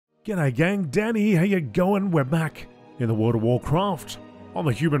G'day gang, Danny, how you going? We're back in the World of Warcraft on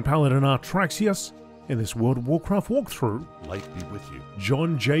the human Paladin Artraxius in this World of Warcraft walkthrough. Light be with you.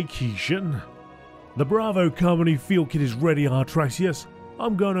 John J. Keishan. The Bravo Company field kit is ready, Artraxius.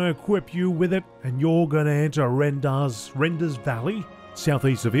 I'm going to equip you with it and you're going to enter Render's Valley,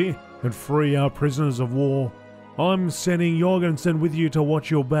 southeast of here, and free our prisoners of war. I'm sending Jorgensen with you to watch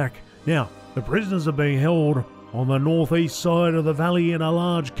your back. Now, the prisoners are being held on the northeast side of the valley in a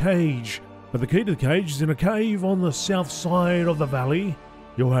large cage, but the key to the cage is in a cave on the south side of the valley.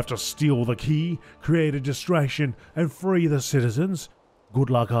 You'll have to steal the key, create a distraction, and free the citizens. Good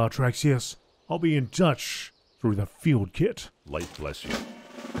luck, Artraxius. I'll be in touch through the field kit. Light bless you.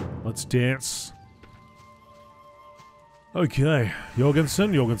 Let's dance. Okay,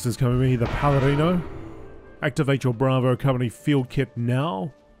 Jorgensen. Jorgensen's coming with me, the Paladino. Activate your Bravo Company field kit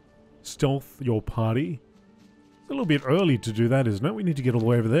now. Stealth your party. It's a little bit early to do that, isn't it? We need to get all the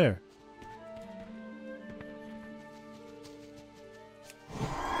way over there.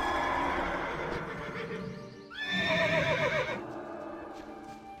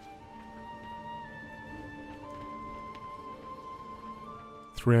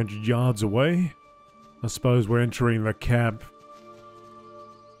 $300 yards away. I suppose we're entering the camp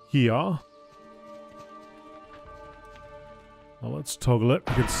here. Well, let's toggle it.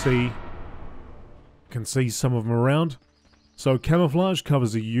 I can see some of them around. So camouflage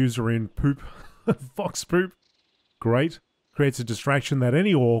covers a user in poop, fox poop. Great. Creates a distraction that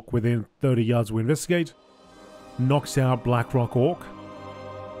any orc within 30 yards will investigate. Knocks out Blackrock orc.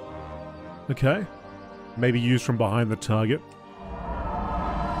 Okay. Maybe used from behind the target.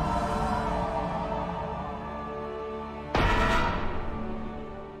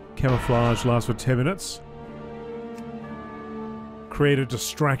 Camouflage lasts for 10 minutes. Create a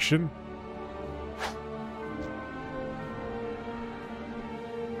distraction.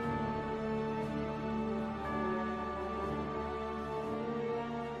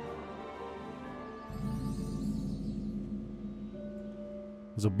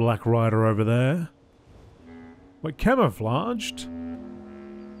 There's a black rider over there. We're camouflaged.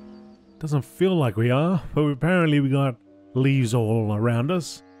 Doesn't feel like we are, but apparently we got leaves all around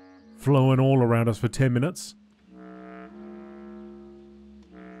us. Flowing all around us for 10 minutes.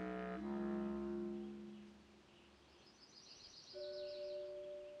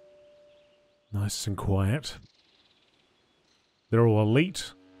 Nice and quiet. They're all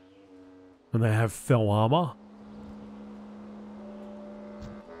elite. And they have fell armor.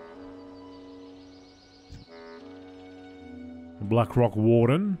 Blackrock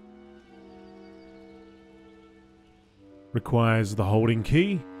Warden. Requires the holding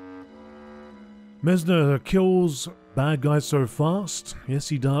key. Mesner kills bad guys so fast. Yes,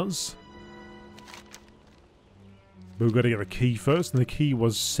 he does. But we've got to get the key first, and the key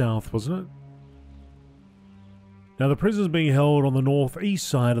was south, wasn't it? Now, the prisoner's being held on the northeast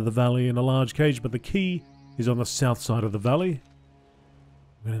side of the valley in a large cage, but the key is on the south side of the valley.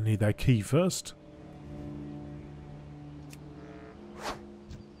 I'm going to need that key first.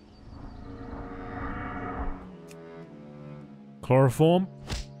 Chloroform.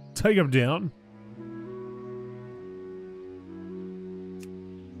 Take him down.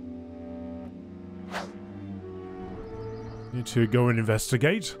 Need to go and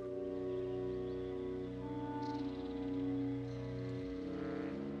investigate.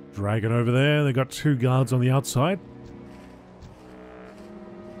 Dragon over there. They got 2 guards on the outside.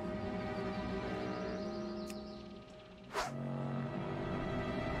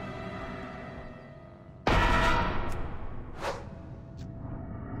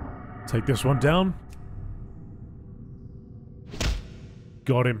 Take this one down.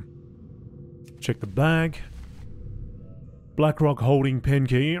 Got him. Check the bag. Blackrock holding pen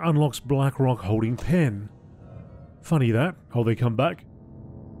key unlocks Blackrock holding pen. Funny that, how they come back.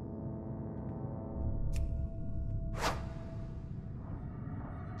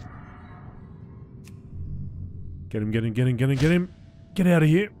 Get him, get him, get him, get him, get him. Get out of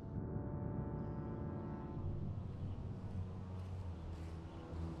here.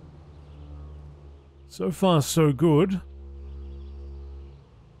 So far, so good.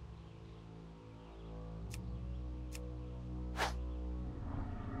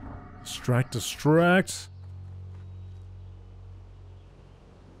 Distract, distract.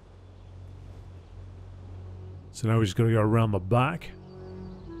 So now we just gotta go around the back.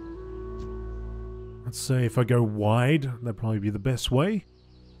 Let's say if I go wide, that'd probably be the best way.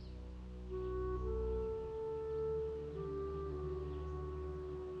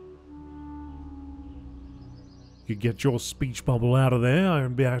 You get your speech bubble out of there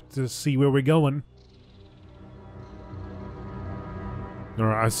and be able to see where we're going.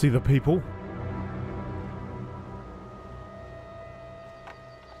 Alright, I see the people.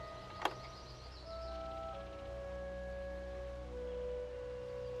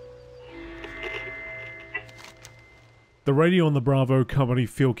 The radio on the Bravo Company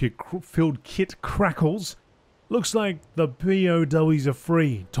field kit crackles. Looks like the POWs are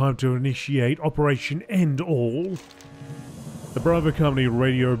free. Time to initiate Operation End All. The Bravo Company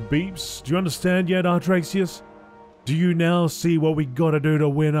radio beeps. Do you understand yet, Artraxius? Do you now see what we gotta do to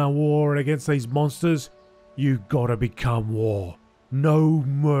win our war against these monsters? You gotta become war. No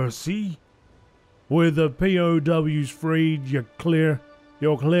mercy. With the POWs freed, you're clear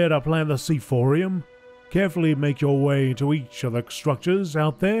to plant the Seaphorium. Carefully make your way into each of the structures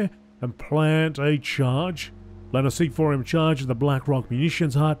out there and plant a charge. Plant a Seaphorium charge at the Blackrock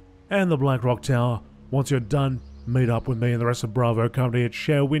Munitions Hut and the Blackrock Tower. Once you're done, meet up with me and the rest of Bravo Company at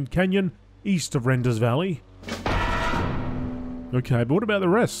Sharewind Canyon, east of Renders Valley. Okay, but what about the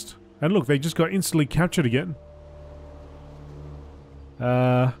rest? And look, they just got instantly captured again.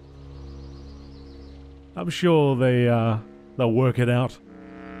 I'm sure they'll work it out.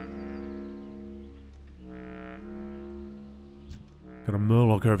 Got a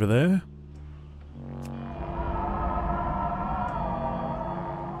Murloc over there.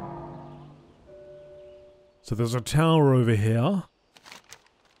 So there's a tower over here.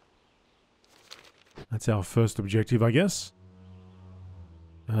 That's our first objective, I guess.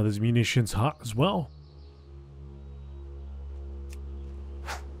 There's a munitions hut as well.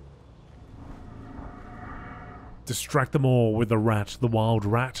 Distract them all with the rat, the wild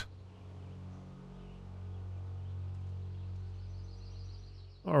rat.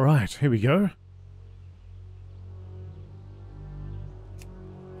 Alright, here we go.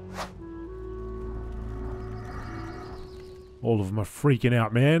 All of them are freaking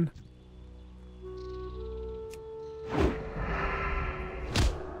out, man.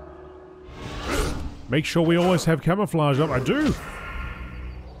 Make sure we always have camouflage up. I do.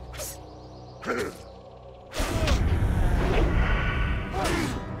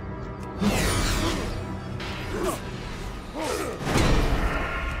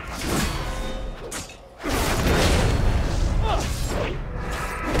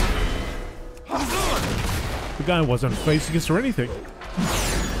 The guy wasn't facing us or anything.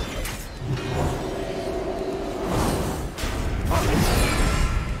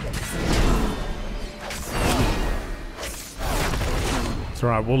 It's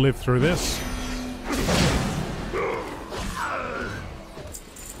alright, we'll live through this.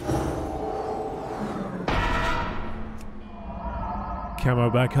 Camo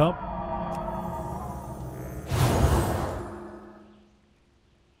back up.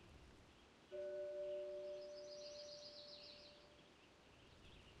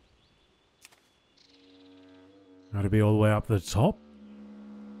 Got to be all the way up the top.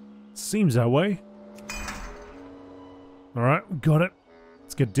 Seems that way. Alright, got it.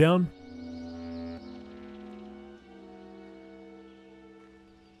 Let's get down.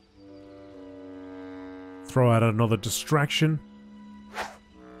 Throw out another distraction.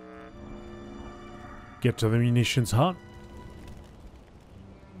 Get to the munitions hut.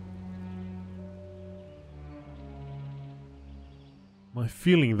 My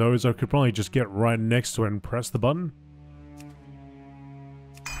feeling though is I could probably just get right next to it and press the button.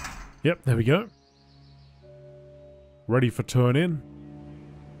 Yep, there we go. Ready for turn in.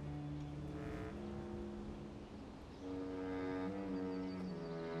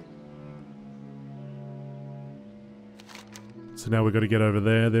 So now we've got to get over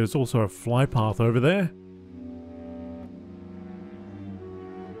there. There's also a fly path over there.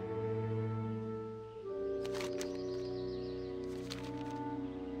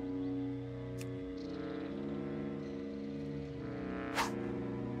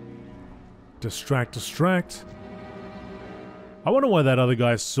 Distract, distract. I wonder why that other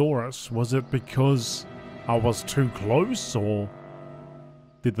guy saw us. Was it because I was too close, or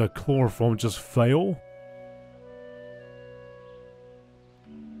did the chloroform just fail?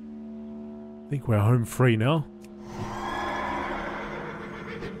 I think we're home free now.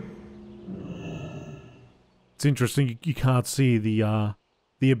 It's interesting, you can't see the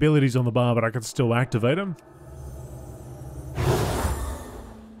abilities on the bar, but I can still activate them.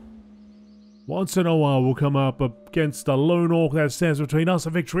 Once in a while we'll come up against a lone orc that stands between us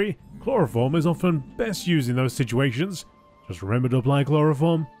and victory. Chloroform is often best used in those situations. Just remember to apply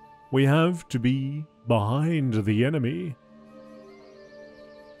chloroform. We have to be behind the enemy.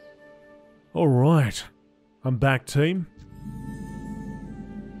 Alright. I'm back, team.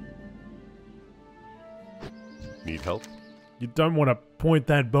 Need help? You don't want to point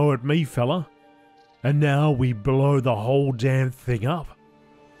that bow at me, fella. And now we blow the whole damn thing up.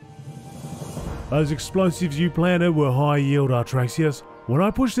 Those explosives you planted were high yield, Artraxius. When I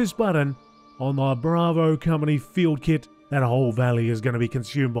push this button on the Bravo Company field kit, that whole valley is going to be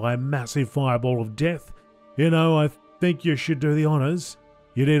consumed by a massive fireball of death. You know, I think you should do the honors.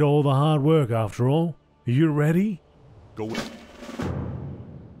 You did all the hard work after all. Are you ready? Go.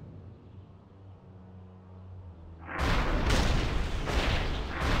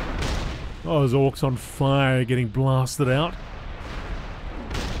 Oh, those orcs on fire getting blasted out.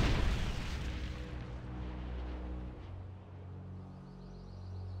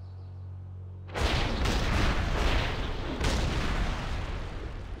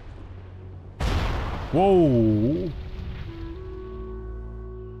 Whoa!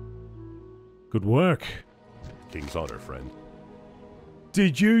 Good work. King's honor, friend.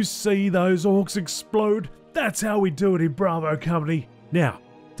 Did you see those orcs explode? That's how we do it in Bravo Company. Now,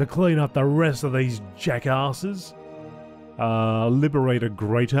 to clean up the rest of these jackasses, Liberator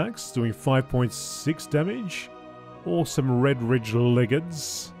Great Axe doing 5.6 damage. Or some Red Ridge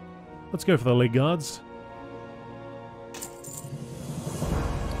Leggeds. Let's go for the leg guards.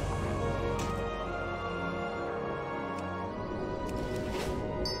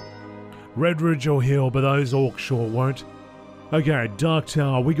 Red Ridge will heal, but those orcs sure won't. Okay, Dark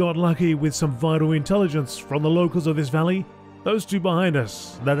Tower, we got lucky with some vital intelligence from the locals of this valley. Those two behind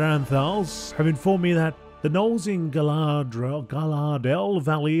us, the Danthals, have informed me that the gnolls in Galadel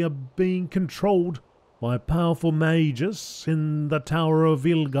Valley are being controlled by powerful magus in the Tower of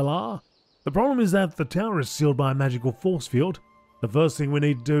Ilgalar. The problem is that the tower is sealed by a magical force field. The first thing we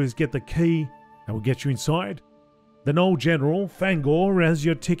need to do is get the key that will get you inside. The Gnoll General, Fangor, has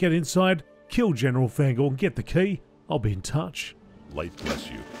your ticket inside. Kill General Fangor and get the key. I'll be in touch. Light bless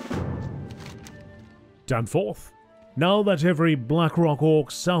you. Danforth. Now that every Blackrock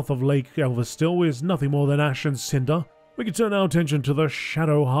orc south of Lake Elvestil is nothing more than ash and cinder, we can turn our attention to the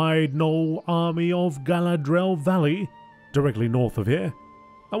Shadowhide Gnoll army of Galadriel Valley, directly north of here.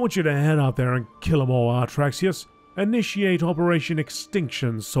 I want you to head out there and kill them all, Artraxius. Initiate Operation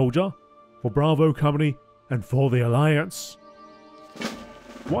Extinction, soldier, for Bravo Company and for the Alliance.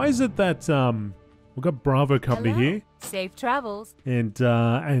 Why is it that we've got Bravo Company Hello. here Safe travels. and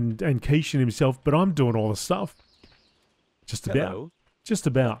Keishan himself, but I'm doing all the stuff. Just about. Hello. Just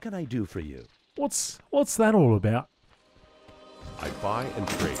about. What can I do for you? What's that all about? I buy and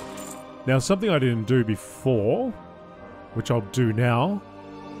trade. Now, something I didn't do before, which I'll do now.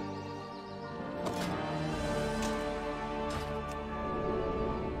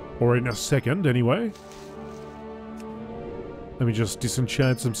 Or in a second, anyway. Let me just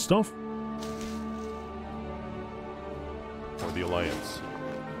disenchant some stuff. For the Alliance.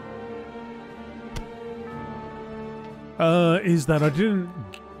 Is that I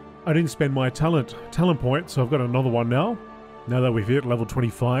didn't spend my talent point, so I've got another one now. Now that we've hit level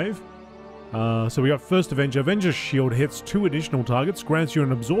 25. So we got First Avenger. Avenger's Shield hits 2 additional targets, grants you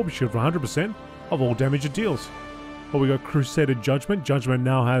an Absorb Shield for 100% of all damage it deals. But we got Crusader Judgment. Judgment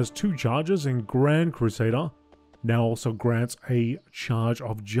now has 2 charges, and Grand Crusader now also grants a charge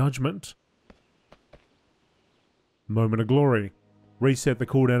of Judgment. Moment of Glory. Reset the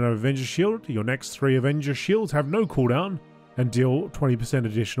cooldown of Avenger Shield. Your next 3 Avenger Shields have no cooldown and deal 20%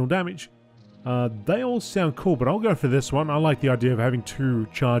 additional damage. They all sound cool, but I'll go for this one. I like the idea of having 2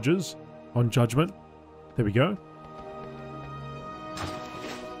 charges on Judgment. There we go.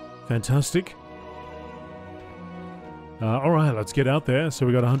 Fantastic. Alright, let's get out there. So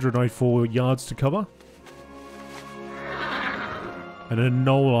we got 194 yards to cover. And a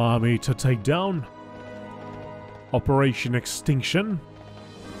Gnoll army to take down. Operation Extinction.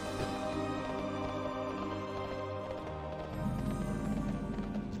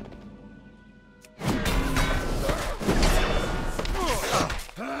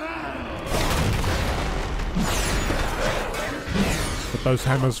 Let those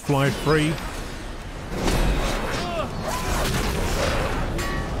hammers fly free.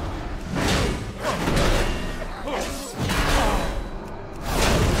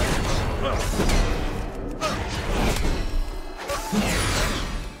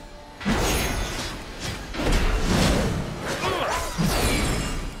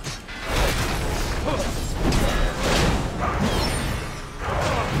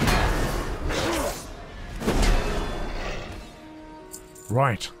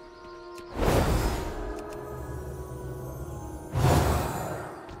 Right.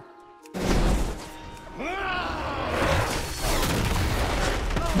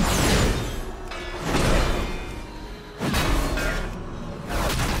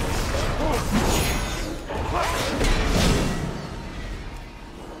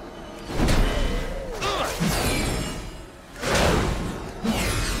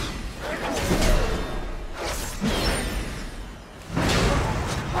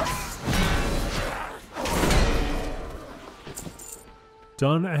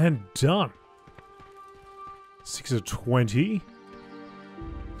 Done and done. 6 of 20.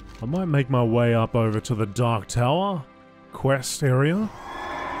 I might make my way up over to the Dark Tower quest area.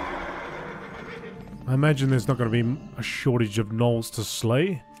 I imagine there's not going to be a shortage of gnolls to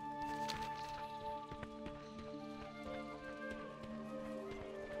slay.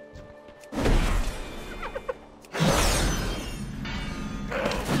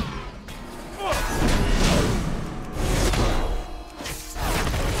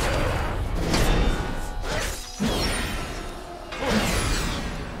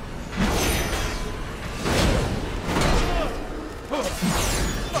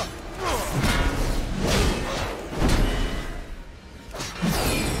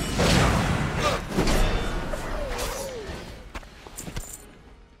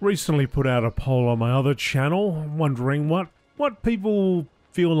 Recently put out a poll on my other channel, wondering what people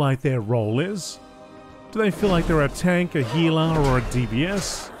feel like their role is. Do they feel like they're a tank, a healer, or a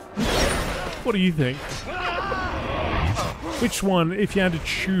DPS? What do you think? Which one, if you had to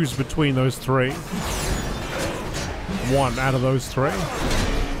choose between those three, one out of those three,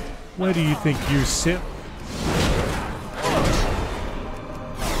 where do you think you sit?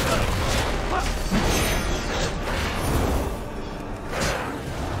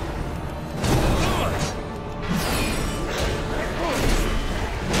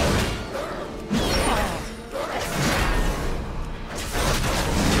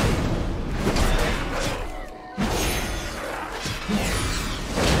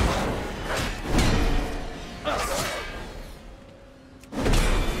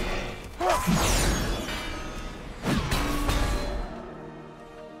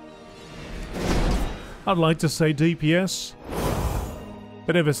 I'd like to say DPS,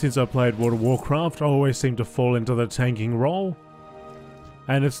 but ever since I played World of Warcraft, I always seem to fall into the tanking role.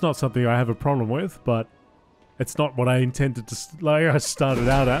 And it's not something I have a problem with, but it's not what I intended to, like I started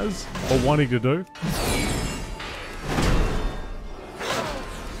out as, or wanting to do.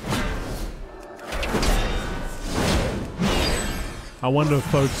 I wonder if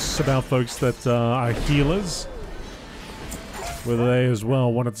folks that are healers, whether they as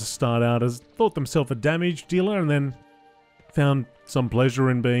well wanted to start out as, thought themselves a damage dealer and then found some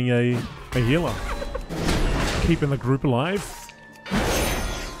pleasure in being a healer. Keeping the group alive.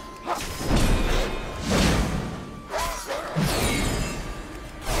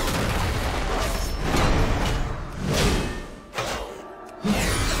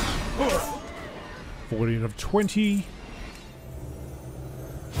 $14 of 20.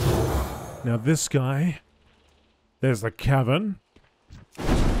 Now this guy, there's the cavern.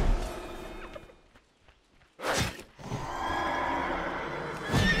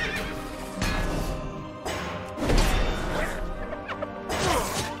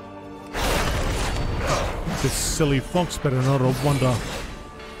 This silly fox better not wander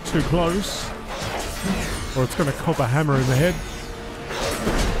too close, or it's going to cop a hammer in the head.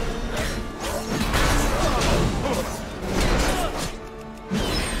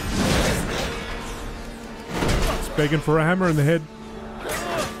 It's begging for a hammer in the head.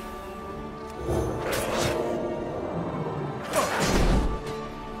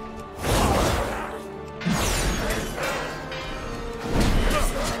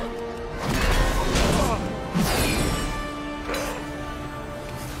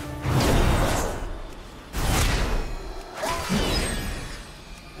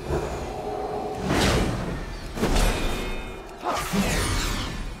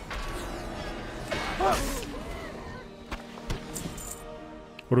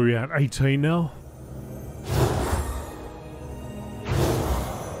 What are we at? 18 now?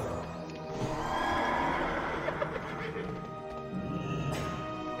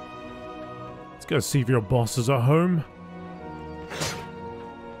 Let's go see if your bosses are home.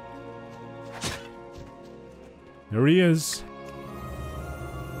 There he is.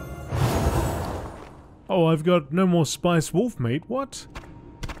 Oh, I've got no more spiced wolf meat. What?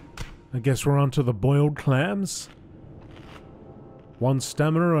 I guess we're on to the boiled clams. 1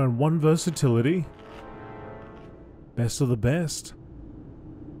 stamina and 1 versatility. Best of the best.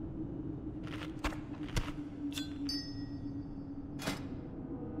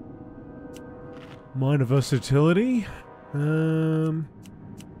 Minor versatility. Some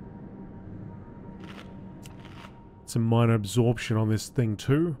minor absorption on this thing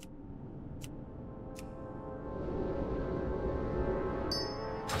too.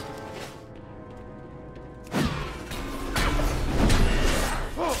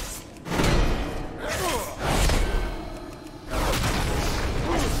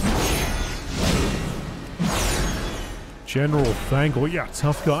 General Fangle, yeah,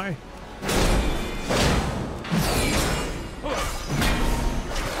 tough guy.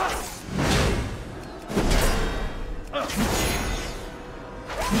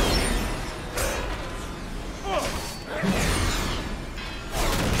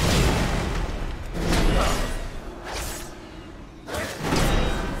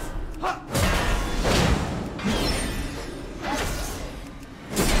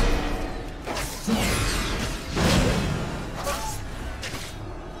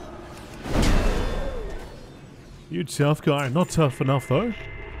 You tough guy. Not tough enough, though.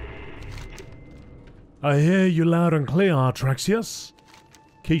 I hear you loud and clear, Artraxius.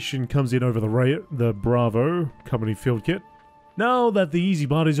 Keishan comes in over the Bravo Company field kit. Now that the easy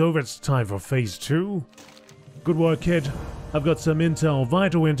part is over, it's time for Phase 2. Good work, kid. I've got some intel,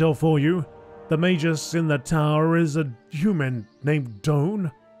 vital intel for you. The Magus in the tower is a human named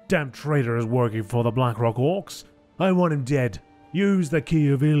Doane. Damn traitor is working for the Blackrock Orcs. I want him dead. Use the key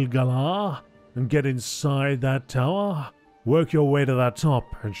of Ilgalar and get inside that tower. Work your way to that top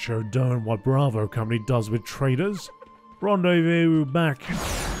and show Doane what Bravo Company does with traitors. Rendezvous back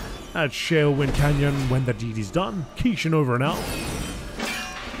at Shalewind Canyon when the deed is done. Keishan over and out.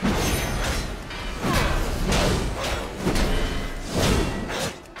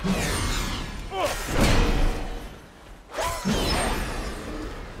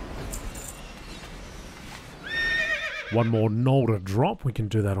 One more knoll to drop. We can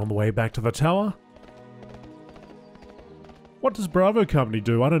do that on the way back to the tower. What does Bravo Company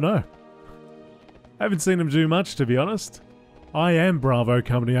do? I don't know. I haven't seen them do much, to be honest. I am Bravo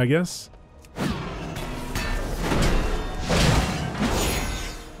Company, I guess.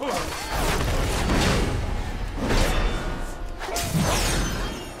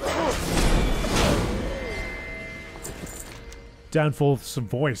 Danforth's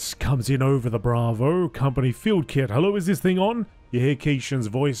voice comes in over the Bravo Company field kit. Hello, is this thing on? You hear Keishan's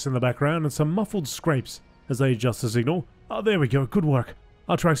voice in the background and some muffled scrapes as they adjust the signal. Oh, there we go. Good work.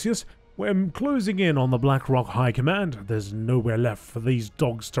 Artraxius, we're closing in on the Blackrock High Command. There's nowhere left for these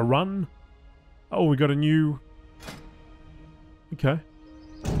dogs to run. Oh, we got a new... Okay.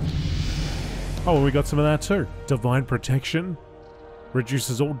 Oh, we got some of that too. Divine Protection.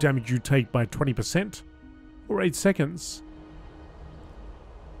 Reduces all damage you take by 20% for 8 seconds.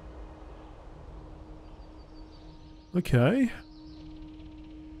 Okay.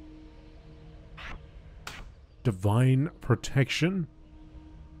 Divine Protection.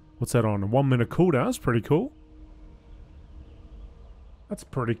 What's that on? A 1 minute cooldown. That's pretty cool. That's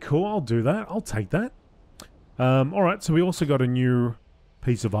pretty cool. I'll do that. I'll take that. Alright, so we also got a new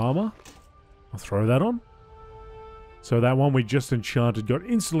piece of armor. I'll throw that on. So that one we just enchanted got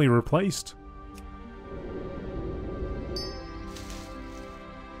instantly replaced.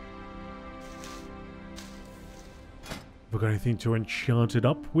 Have I got anything to enchant it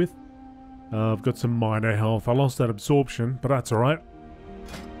up with? I've got some minor health. I lost that absorption, but that's alright.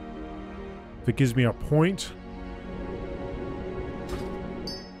 If it gives me a point,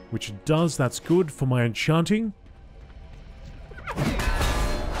 which it does, that's good for my enchanting.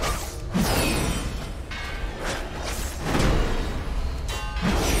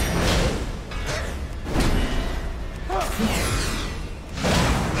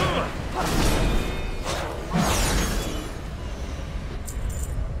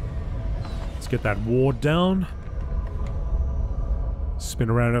 Get that ward down. Spin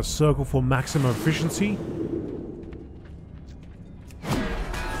around in a circle for maximum efficiency.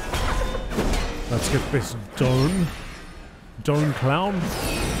 Let's get this Doane clown.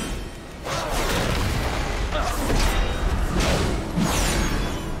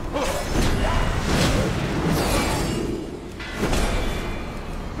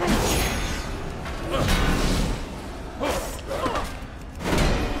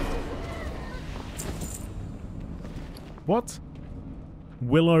 What?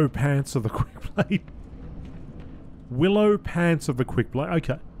 Willow Pants of the Quickblade. Willow Pants of the Quickblade.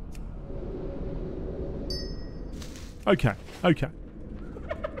 Okay. Okay. Okay.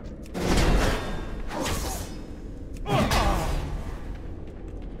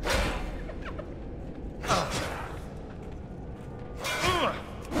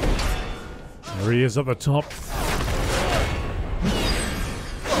 There he is at the top.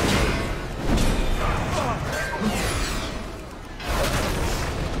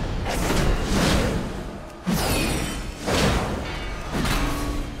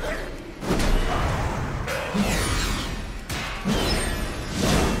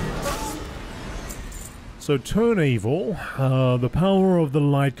 So turn evil. The power of the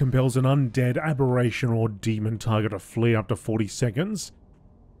light compels an undead, aberration, or demon target to flee up to 40 seconds.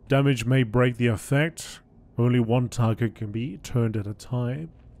 Damage may break the effect. Only one target can be turned at a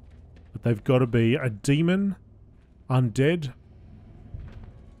time. But they've got to be a demon, undead,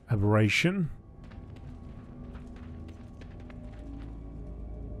 aberration.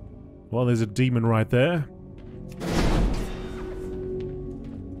 Well, there's a demon right there.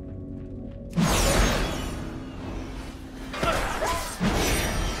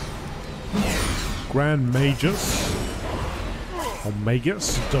 Grand Magus, or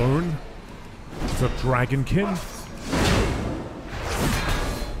Magus, Doane, the Dragonkin.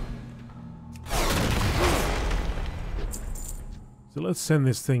 So let's send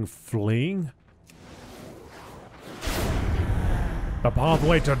this thing fleeing. The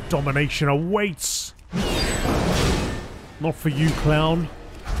pathway to domination awaits! Not for you, clown.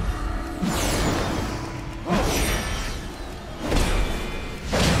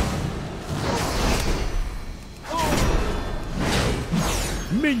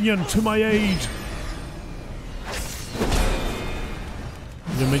 Minion to my aid!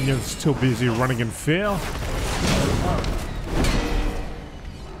 The minion's too busy running in fear.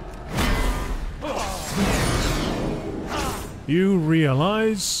 You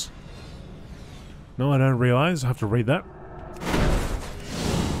realize... No, I don't realize. I have to read that.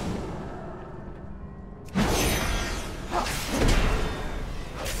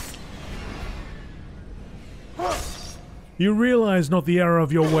 You realize not the error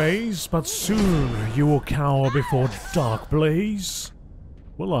of your ways, but soon you will cower before dark blaze.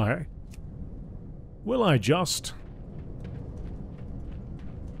 Will I? Will I just?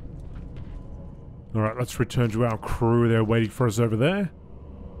 Alright, let's return to our crew. They're waiting for us over there.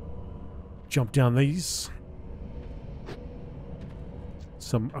 Jump down these.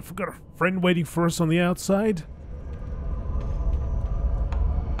 I've got a friend waiting for us on the outside.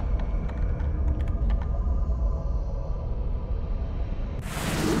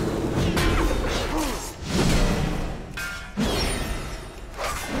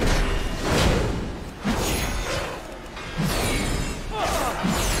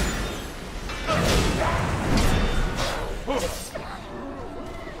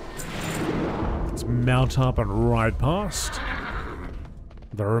 Mount up and ride past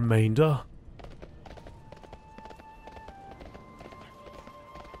the remainder.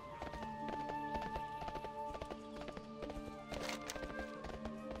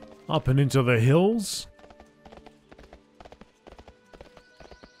 Up and into the hills.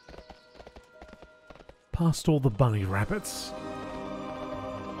 Past all the bunny rabbits.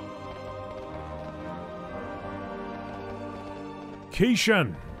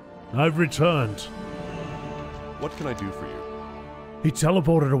 Kishan, I've returned. What can I do for you? He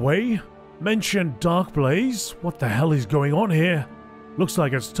teleported away? Mentioned Dark Blaze? What the hell is going on here? Looks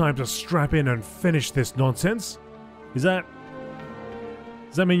like it's time to strap in and finish this nonsense. Does that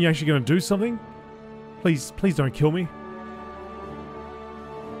mean you're actually going to do something? Please don't kill me.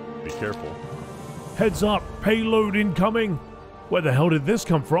 Be careful. Heads up, payload incoming. Where the hell did this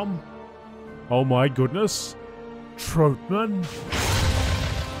come from? Oh my goodness. Trotman?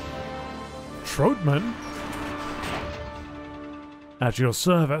 Trotman? At your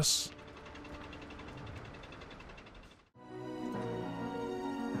service.